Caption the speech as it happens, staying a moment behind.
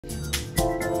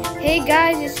Hey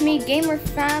guys, it's me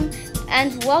GamerFam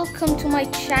and welcome to my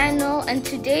channel, and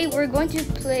today we're going to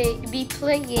be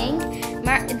playing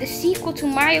the sequel to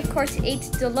Mario Kart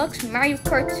 8 Deluxe Mario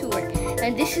Kart Tour,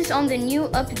 and this is on the new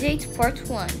update part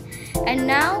 1. And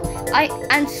now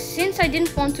since I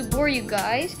didn't want to bore you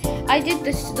guys, I did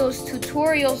those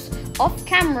tutorials off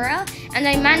camera and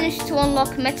I managed to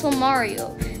unlock Metal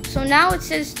Mario. So now it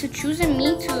says to choose a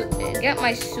me to get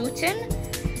my suit in.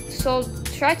 So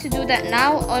try to do that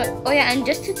now. Oh yeah, and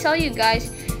just to tell you guys,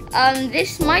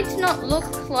 this might not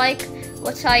look like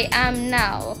what I am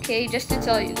now, okay? Just to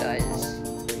tell you guys.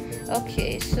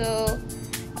 Okay, so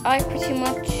I pretty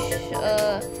much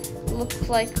look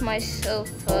like myself,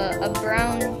 a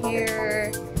brown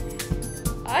hair.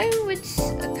 I would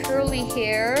curly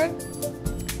hair,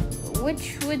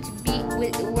 which would be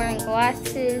with wearing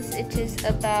glasses. It is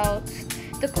about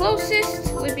the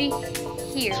closest would be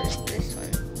here, this one.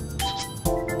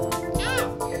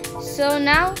 So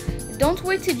now, don't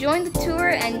wait to join the tour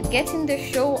and get in the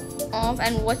show off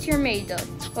and what you're made of.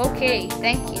 Okay,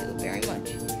 thank you very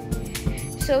much.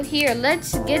 So here,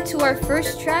 let's get to our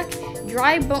first track,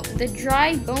 the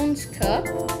Dry Bones Cup.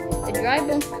 The Dry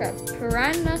Bones Cup,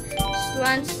 Piranha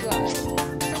Slant Slide.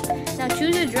 Now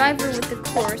choose a driver with the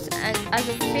course and as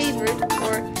a favorite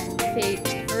or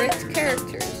favorite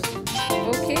characters.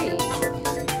 Okay,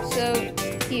 so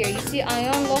here, you see I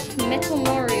unlocked Metal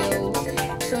Mario.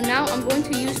 So now I'm going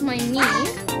to use my knee and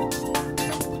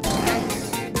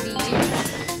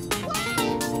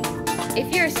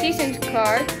if you're a seasoned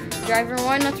car driver,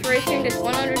 why not racing at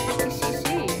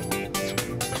 150cc?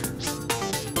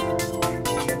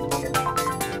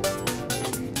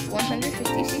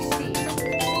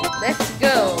 Let's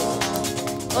go.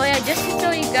 Oh yeah, just to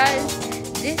tell you guys,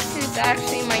 this is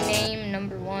actually my name,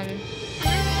 number 1.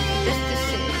 Just to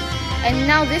say. And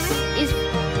now this is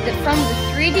from the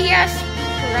 3DS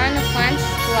Piranha Plant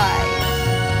Slide.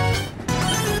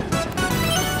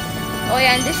 Oh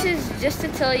yeah, and this is just to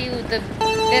tell you the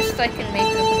best I can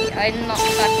make of me. I'm not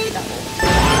actually that old.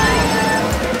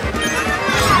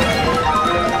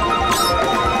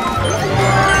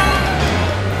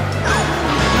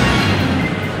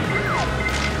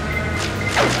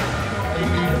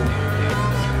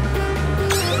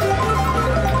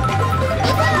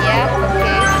 Yeah,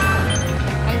 okay.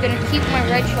 I'm gonna keep my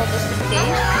right shell just in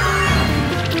case.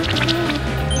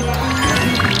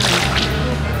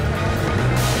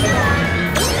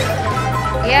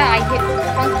 Yeah, I hit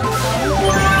funky like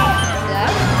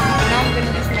that. Now I'm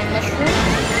gonna use my mushroom.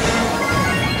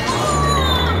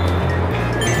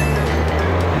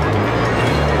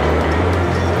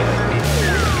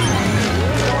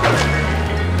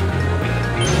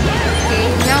 Okay,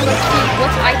 now let's see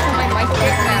what item I might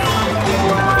get now.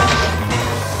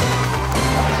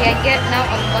 Okay, I get now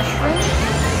a mushroom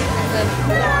and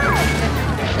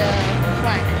the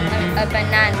plant, a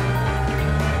banana.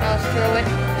 Now let's throw it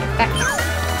back.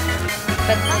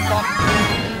 But the bomb.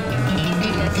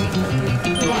 Okay, let's see.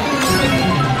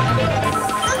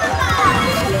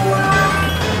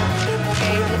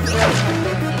 Okay, let's throw it.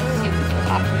 See what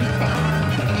happens.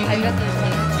 I got those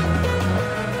names.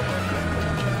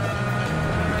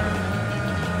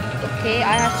 Okay,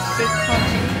 I have to stay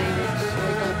concentrated so I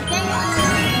don't.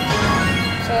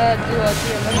 So do a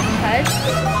little head.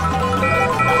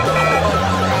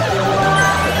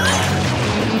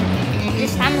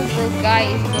 This hammer bro guy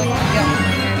is going to get on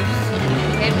my nerves.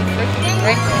 Hit me freaking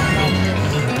right about this.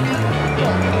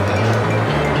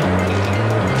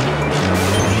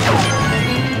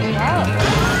 Wow.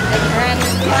 The grand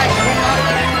slide did not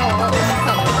even know what was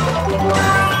coming.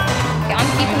 Okay, I'm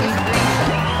keeping this green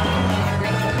shot. No,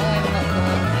 I'm not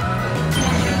going.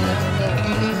 Let's go.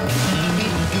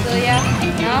 So yeah,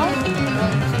 now I'm going to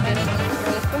just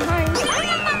throw this behind.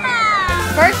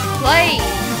 First place!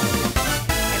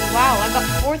 Wow, I got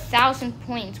 4,000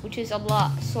 points, which is a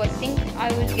lot. So I think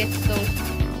I would get those.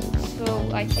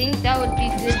 So I think that would be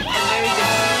good, a very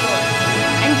good score.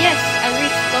 And yes, I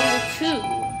reached level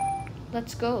 2.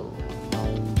 Let's go.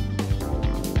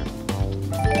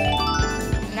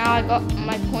 Now I got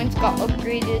my points got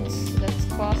upgraded. So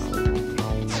that's awesome.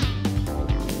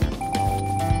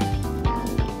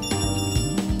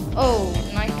 Oh,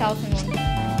 9,001.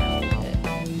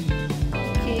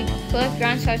 Okay, collect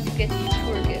grand size to get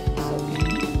tour gifts.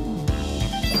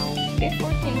 Okay,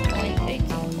 14 points, 18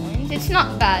 points. It's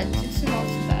not bad. It's not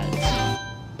bad.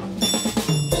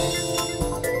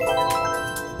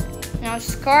 Now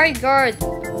Sky Guard.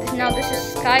 Now this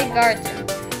is Sky Garden.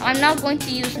 I'm now going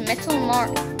to use Metal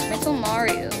Mario for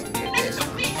this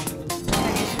one.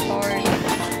 And his card.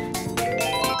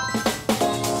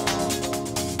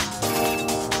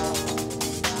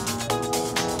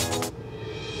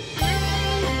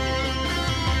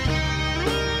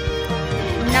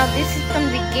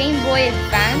 Game Boy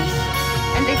Advance,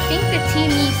 and I think the T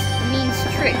means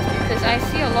trick because I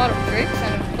see a lot of tricks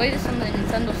and I've played this on the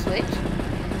Nintendo Switch,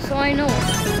 so I know.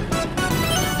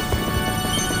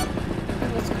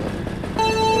 Let's go.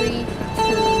 3,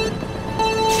 2,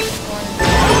 1.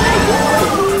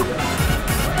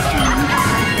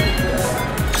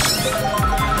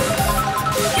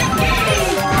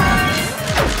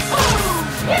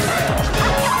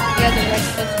 Yeah, the right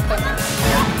foot's covered.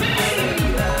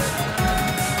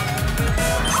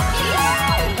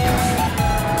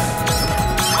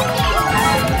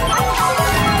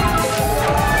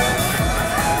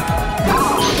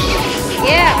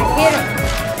 Yeah, I hit him.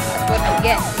 That's what you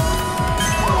get.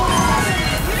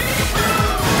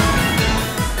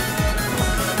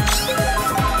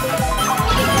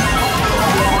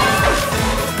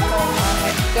 I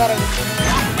got it.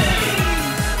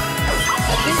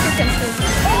 At least you can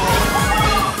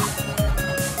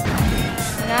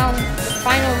now, the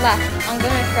final lap. I'm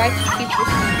gonna try to keep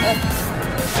this up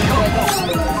so I don't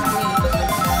lose.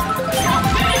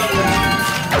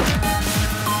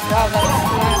 Wow, that was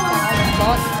on the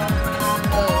spot.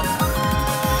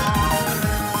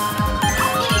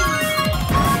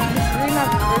 This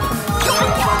remap version is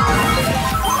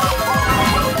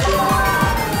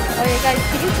oh yeah, guys,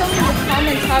 could you tell me in the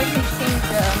comments how you can change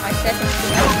my settings to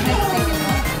next thing is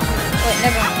not? Wait,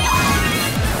 never mind.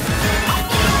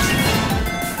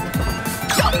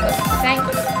 Thank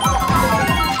you.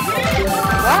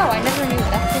 Wow, I never knew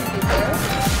that could be there.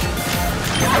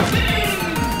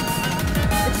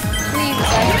 Please,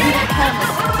 guys, in the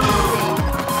comments, please say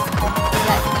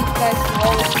that you guys will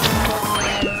always support me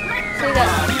and say that.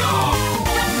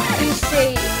 Please say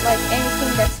like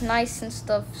anything that's nice and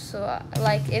stuff. So,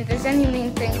 like, if there's any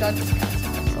mean things, I'll just cancel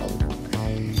myself.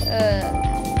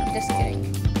 Just kidding.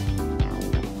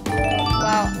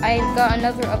 Wow, I got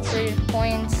another upgraded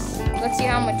points. Let's see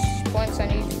how much points I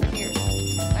need for here.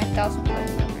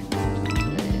 9,500.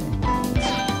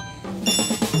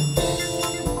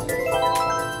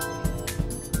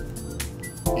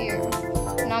 Here.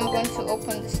 Now I'm going to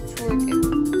open this tour again.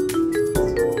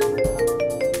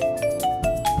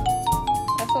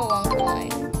 That's a long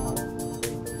line.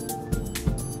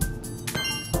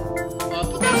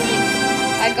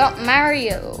 I got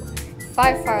Mario.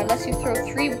 Fire lets you throw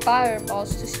 3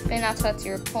 fireballs to spin outside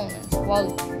your opponents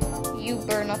while you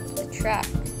burn up the track.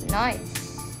 Nice.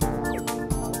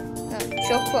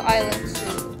 Choco Island 2.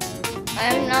 I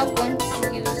am now going to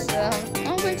use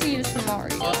I'm going to use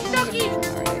Mario.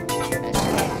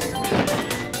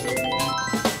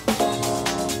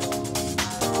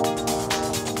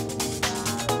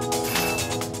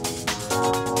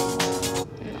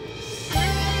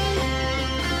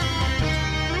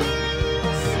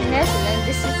 And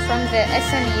this is from the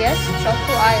SNES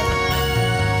Choco Island.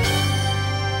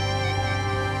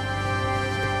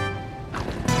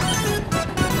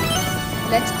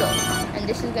 Let's go. And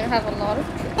this is gonna have a lot of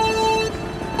tricks.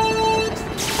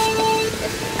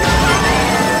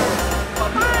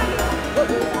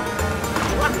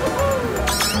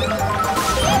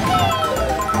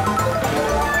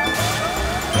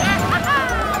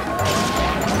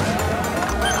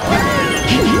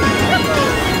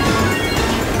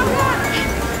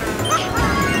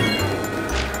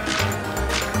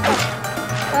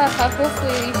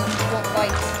 Hopefully these won't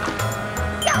bite.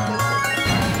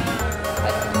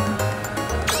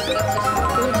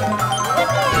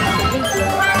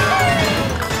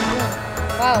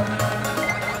 Wow.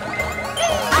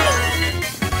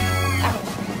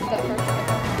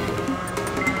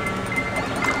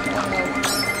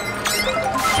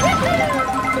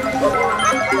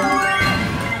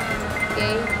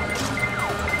 Okay.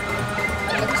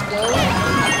 Let's go.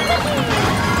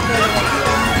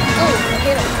 Oh, I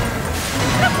hit him.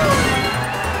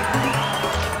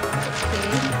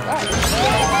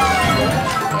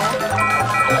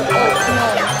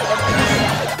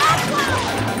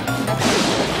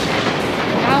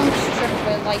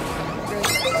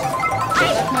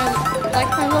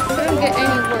 Like my luck couldn't get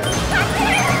any worse.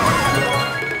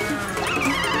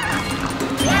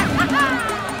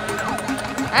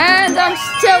 And I'm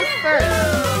still first.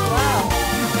 Wow.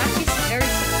 I'm actually very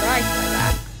surprised by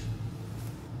that.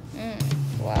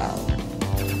 Wow.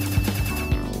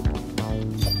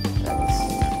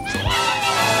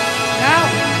 Now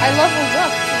I leveled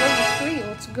up to level 3.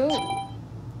 Let's go.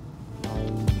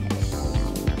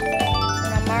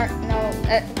 And I'm now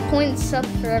at points up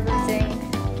for everything.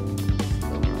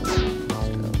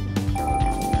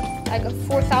 I got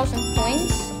 4,000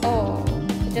 points. Oh,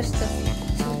 just took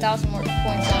 2,000 more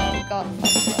points than I got.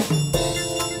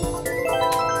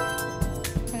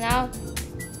 And now,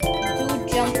 do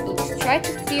jump boost. Try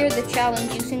to clear clear the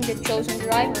challenge using the chosen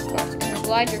driver cars and a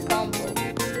glider combo.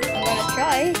 I'm gonna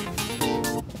try.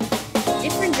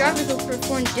 Different drivers will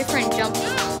perform different jumps.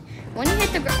 When you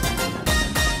hit the ground,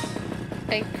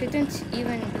 I couldn't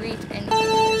even breathe anything.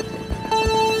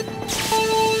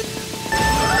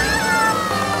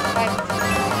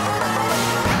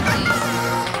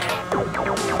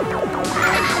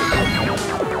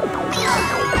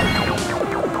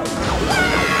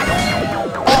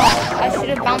 I should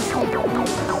have bounced home.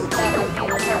 That would be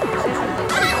a hard position.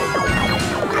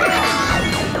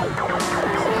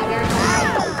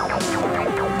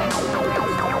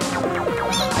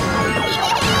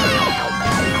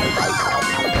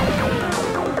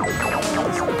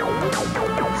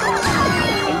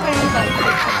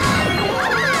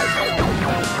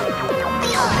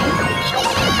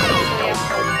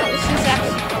 This is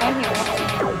actually fun here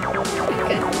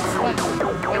because it's fun.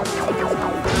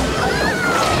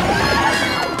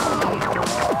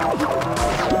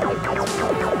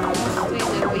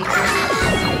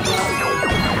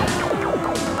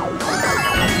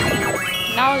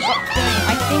 Now I got 20.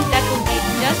 I think that will be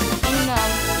just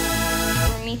enough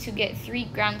for me to get 3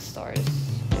 grand stars.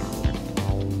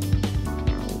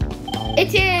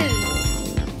 It is!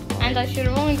 And I should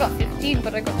have only got 15,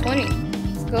 but I got 20.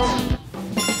 Let's go.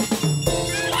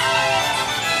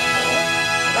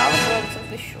 That was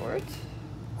relatively short.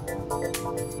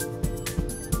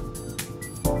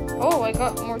 Oh, I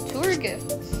got more tour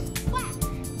gifts.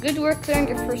 Good work clearing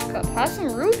your first cup. Have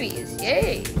some rubies.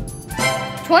 Yay!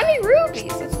 20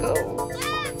 rubies. Let's go.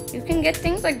 You can get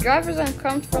things like drivers and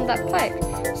crumbs from that pipe.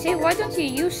 Say, why don't you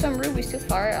use some rubies to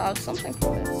fire out something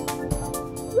from it?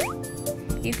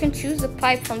 You can choose the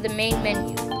pipe from the main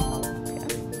menu.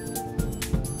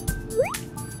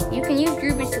 Okay. You can use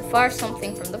rubies to fire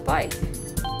something from the pipe.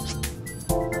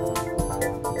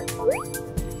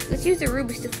 Let's use the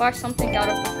rubies to fire something out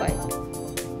of the pipe.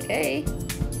 Okay.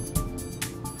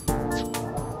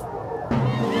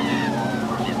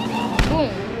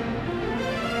 Boom.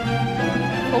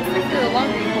 Hopefully for the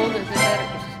longer you hold it, the better.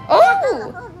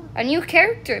 Oh! A new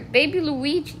character, Baby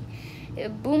Luigi. A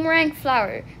boomerang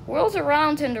flower whirls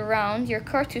around and around your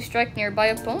cart to strike nearby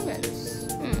opponents.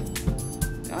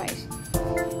 Nice.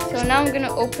 So now I'm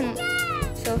gonna open.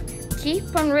 So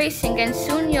keep on racing and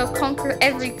soon you'll conquer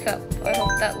every cup. I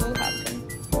hope that will happen.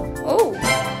 Oh,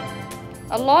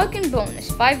 a login bonus,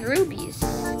 5 rubies.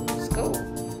 Let's go.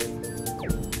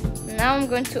 Now I'm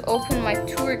going to open my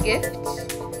tour gifts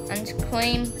and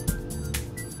claim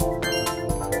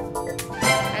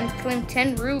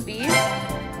 10 rubies.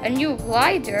 A new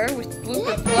glider with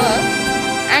blooper plus,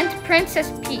 and Princess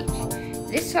Peach.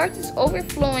 This heart is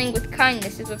overflowing with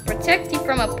kindness. It will protect you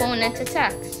from opponent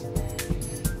attacks.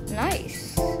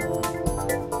 Nice.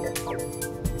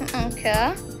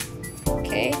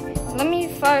 Okay, let me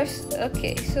first.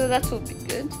 Okay, so that will be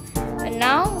good. And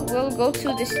now we'll go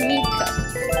to this meat cup.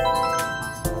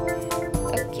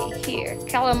 Okay, here,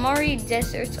 Calamari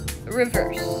Desert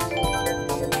Reverse.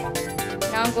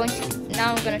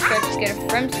 Now I'm gonna try to get a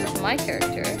frenzy with my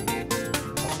character.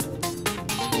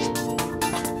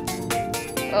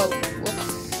 Oh,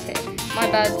 whoops. Okay, my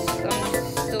bad. I'm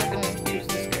still gonna use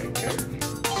this character.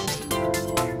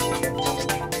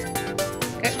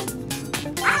 Okay.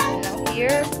 Now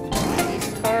here, these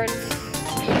cards,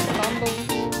 these combos,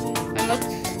 and let's.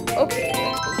 Okay.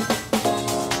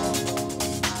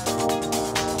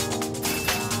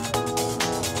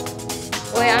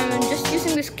 Wait, I'm just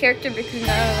using this character because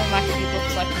none of them actually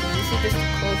looks like me. This is just the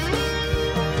closest.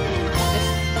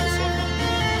 This one.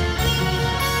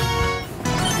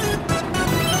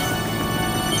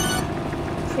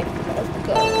 Okay, let's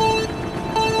go.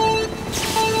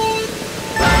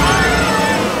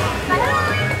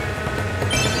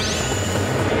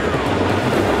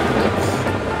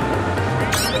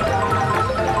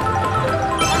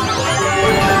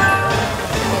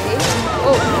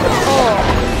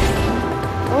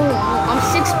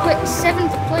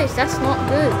 Seventh place, that's not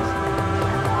good.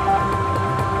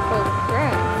 Oh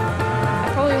crap. I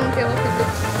probably won't get like a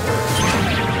good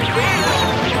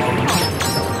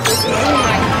this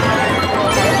boomerang.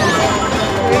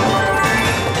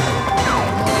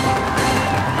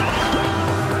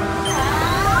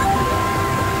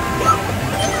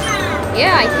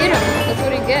 Yeah, I hit him. That's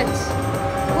what he gets.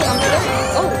 Oh, I'm good.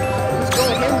 Oh, let's go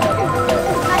with him.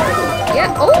 Yeah,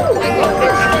 oh, I got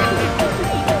this.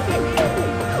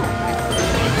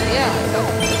 Yeah, I got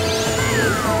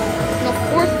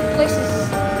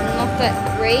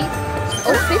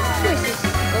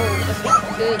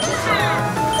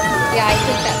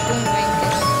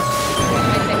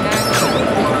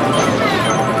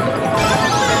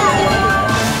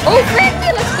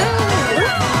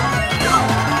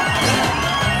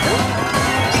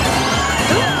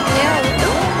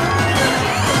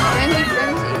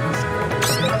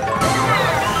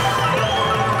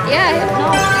Yeah, I have no.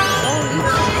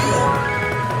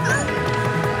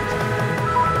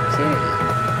 Seriously.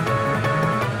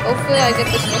 Hopefully I get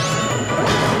this next one.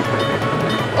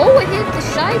 Oh, I hit the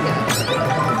shy guy.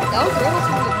 That was very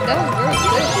good.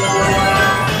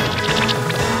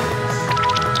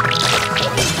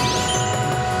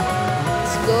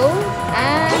 Let's go.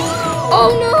 And oh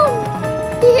no!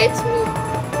 He hits me.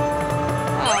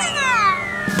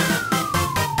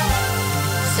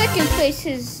 Second place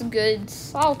is good.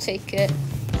 I'll take it.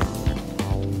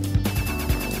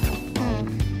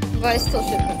 But I still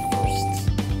should have been first.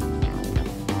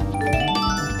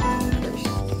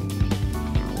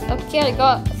 Okay, I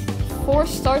got 4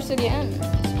 stars again.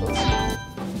 That's cool.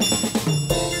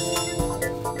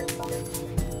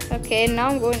 Okay, now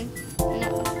I'm going.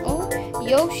 Oh,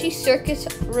 Yoshi Circus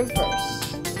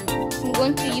Reverse. I'm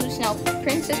going to use now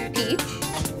Princess Peach.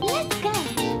 Let's go.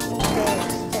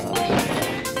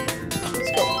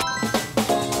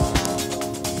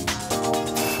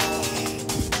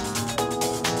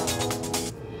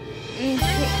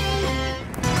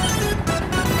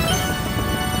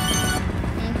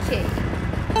 Okay.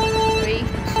 3,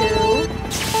 2.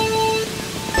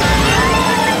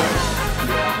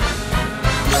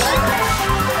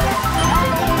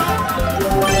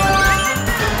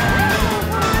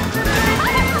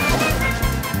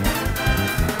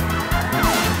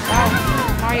 Wow,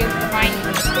 Mario's behind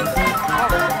me. Oh,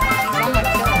 he's on my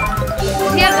kill.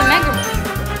 Does he have the Mega Move?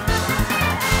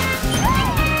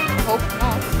 Hope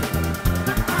not.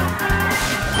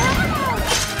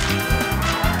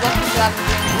 Lucky Black.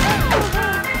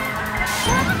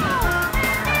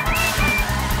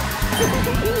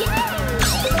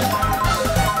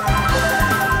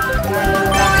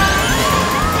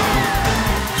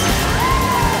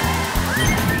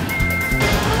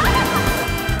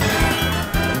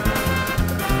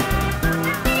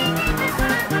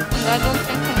 I don't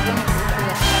think I'm going to do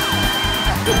this.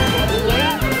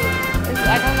 I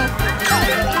don't know if it's going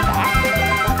to be back.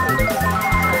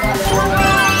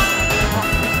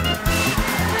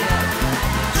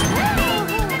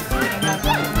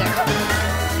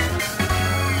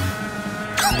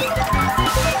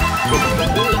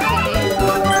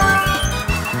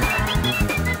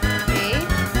 Okay,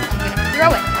 I'm gonna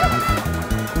throw it.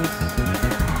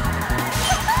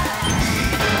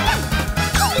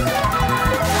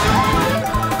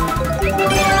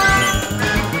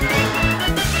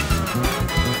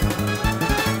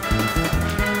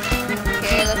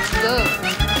 Okay, let's go.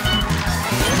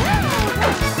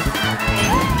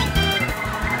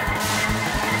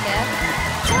 Okay.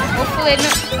 Hopefully,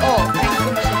 no. Oh, thank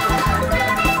goodness.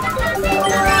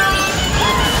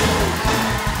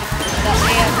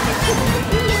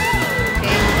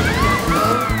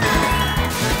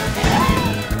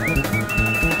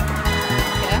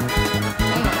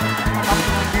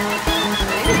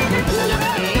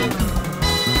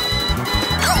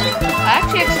 I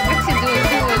actually expect to do a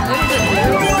little bit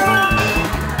worse.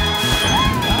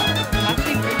 I'm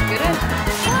actually pretty good at it.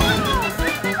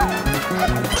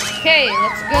 Okay,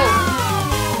 let's go.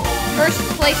 First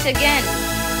place again.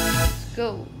 Let's go.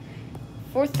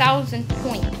 4,000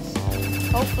 points.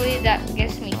 Hopefully that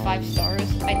gives me 5 stars.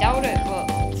 I doubt it, but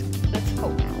let's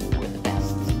hope for the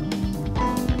best.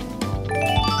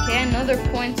 Okay, another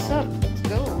points up. Let's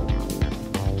go.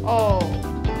 Oh.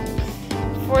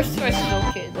 4 stars is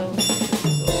okay though.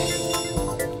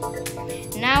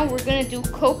 Now we're gonna do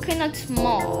Coconut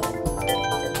Mall.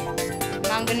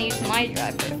 Now I'm gonna use my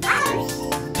driver first.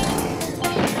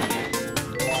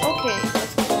 Okay,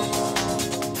 let's go.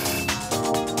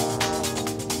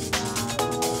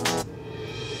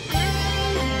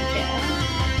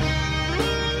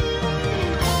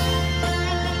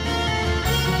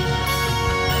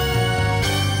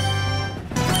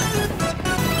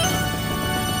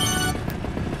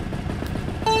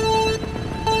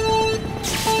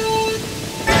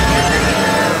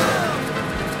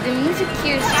 The music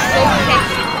here is so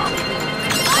catchy.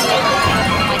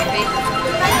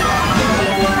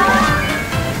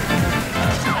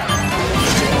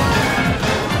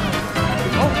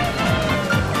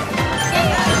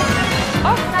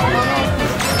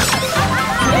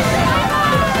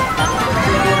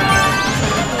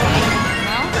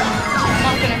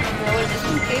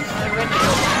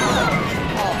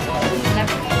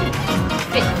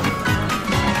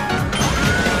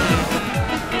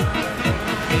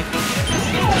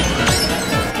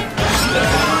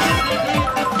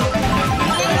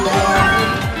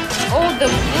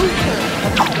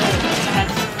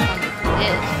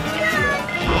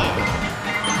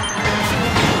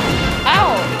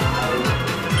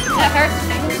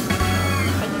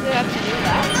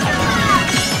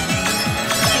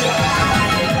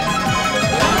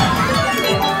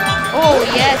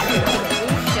 Yes, blue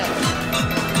shell.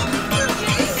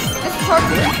 This is hard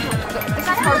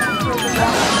to throw the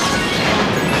wrong way.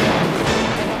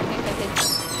 I don't think I did.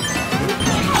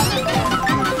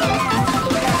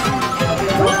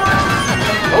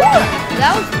 Oh,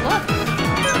 that was luck.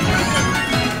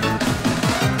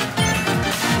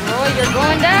 Oh, you're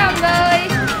going down, guys.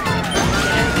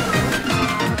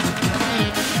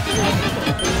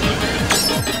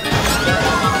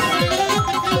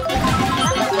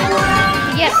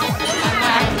 Yes.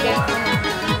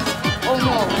 Oh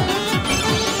no.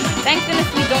 Thank goodness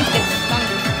we don't get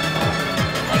stunned.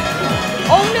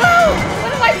 Oh no!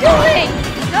 What am I doing?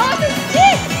 No, this is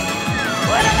it!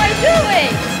 What am I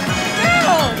doing? No!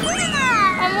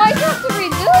 I might have to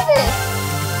redo this.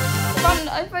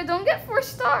 If I don't get 4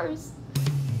 stars.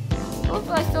 Hope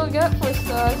I still get 4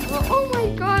 stars. Well, oh my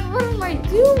god, what am I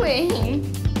doing?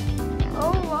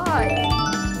 Oh my.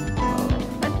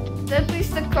 At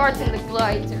least the kart and the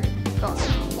glider got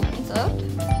points up.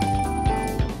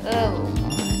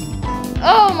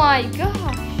 Oh my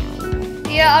gosh.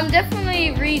 Yeah, I'm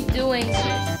definitely redoing this.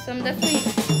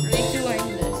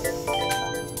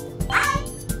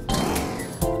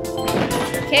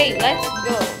 Okay, let's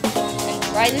go and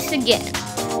try this again.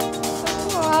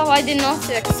 Wow, I did not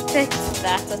expect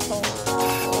that at all.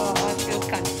 Oh, I feel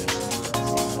kind of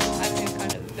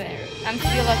embarrassed. I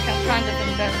feel like I'm kind of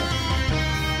embarrassed.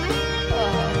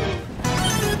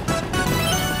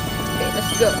 Okay,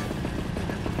 let's go.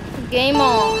 Game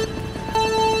on.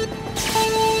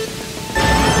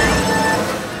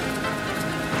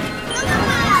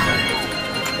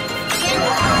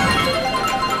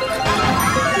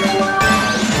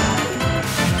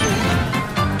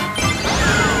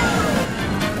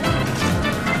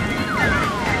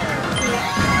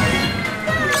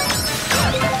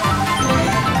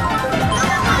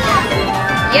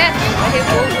 Yes, I hit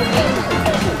both of them.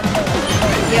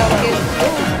 Yeah, okay.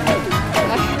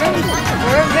 Mushrooms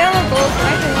were available for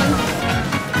everyone.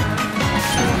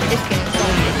 Just kidding,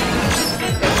 sorry.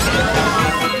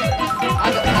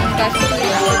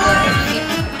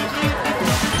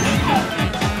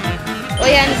 Oh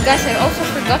yeah, and guys, I also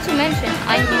forgot to mention,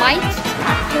 I might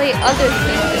play other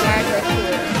things in Mario Kart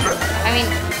Tour. I mean,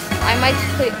 I might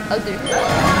play other things.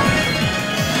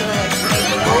 So like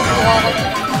maybe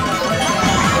Roblox.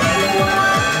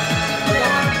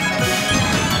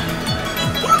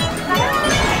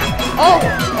 Oh,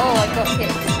 I got hit.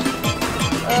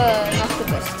 Not the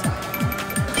best time.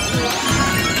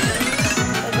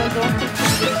 I don't think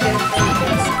you can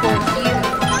get a score here.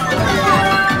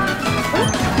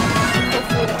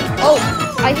 Oh,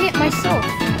 I hit myself.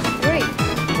 Great.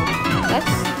 That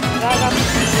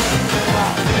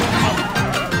wow.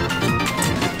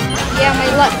 Yeah, my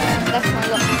luck. That's my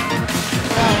luck.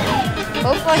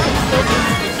 Hopefully I can still do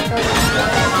this.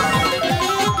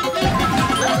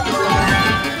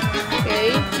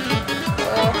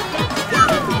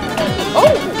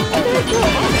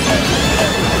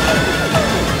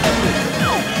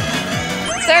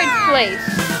 Third place.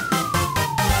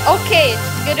 Okay,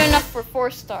 it's good enough for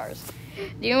 4 stars.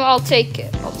 You know, I'll take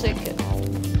it. Okay.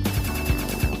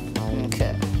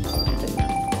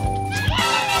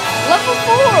 Level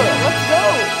 4. Let's go.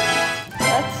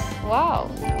 That's wow.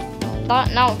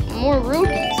 Now more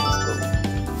rubies. Let's go.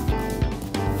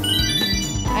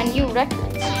 And new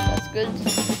records. That's good.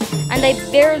 And I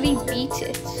barely beat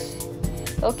it.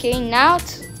 Okay, now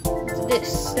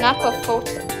this. Snap a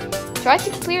photo. Try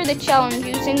to clear the challenge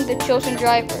using the chosen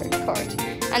driver card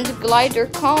and the glider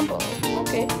combo.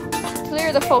 Okay,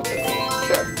 clear the photo.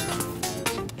 Sure.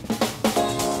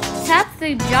 Tap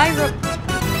the gyro.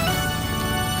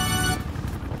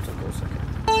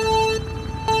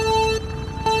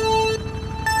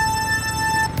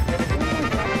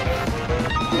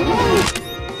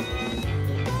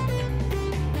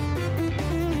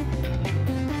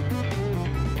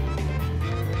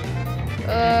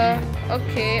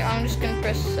 Okay, I'm just gonna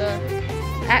press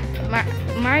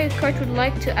Mario Kart would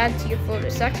like to add to your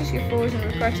photos. Access your photos and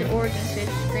require to origin save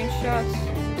screenshots.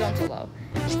 Don't allow.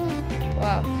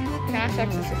 Wow. Can I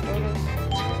access your photos?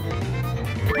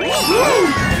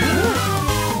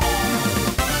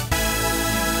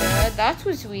 Okay, that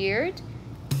was weird.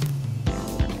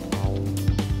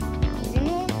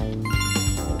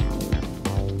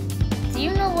 Do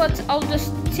you know what? I'll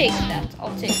just take that.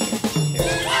 I'll take it. Sure.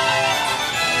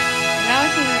 Now I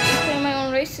can replay my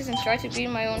own races and try to beat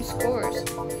my own scores.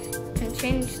 Can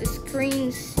change the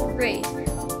screen's rate,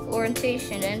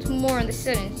 orientation, and more in the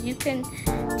settings. You can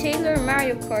tailor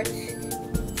Mario Kart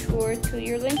Tour to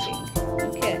your linking.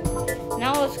 Okay,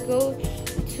 now let's go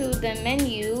to the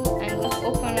menu and let's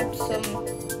open up some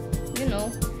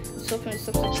let's open this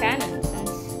up to cannons and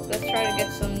let's try to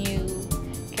get some new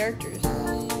characters.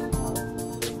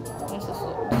 Once this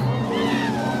loads.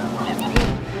 I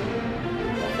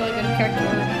feel like a character.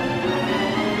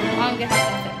 I'm getting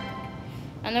something.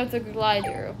 Another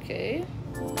glider, okay.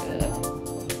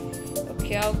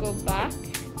 Okay, I'll go back.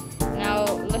 Now,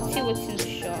 let's see what's in the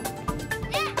shop.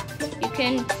 You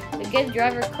can get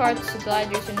driver carts,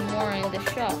 gliders, and more in the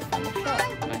shop.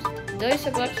 Nice. Daily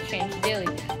supplies change daily,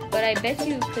 but I bet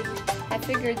you could have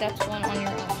figured that's one on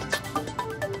your own.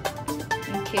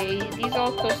 Okay, these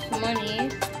all cost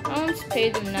money. I want to pay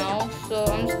them now, so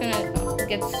I'm just gonna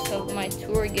get some of my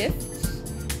tour gifts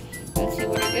and see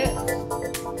what I get.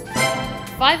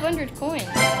 500 coins.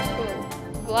 Let's go.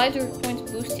 Glider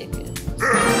points boost ticket.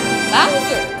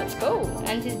 Bowser, let's go.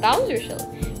 And his Bowser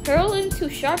shell. Hurl into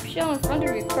sharp shell in front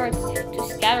of your carts to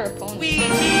scatter opponents. Luigi.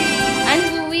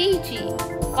 And Luigi,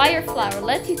 fire flower,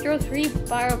 lets you throw 3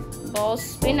 fireballs,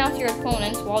 spin out your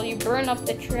opponents while you burn up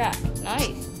the track.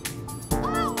 Nice.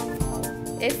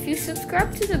 If you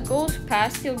subscribe to the Gold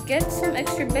Pass, you'll get some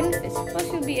extra benefits.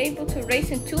 Plus, you'll be able to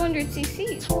race in 200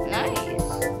 cc's. Nice.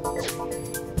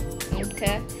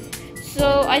 Okay.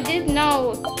 So I did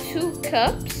now 2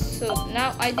 cups. So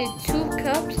now I did 2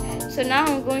 cups. So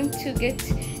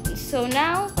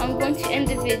now I'm going to end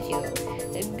the video.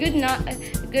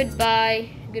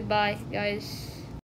 Goodbye, guys.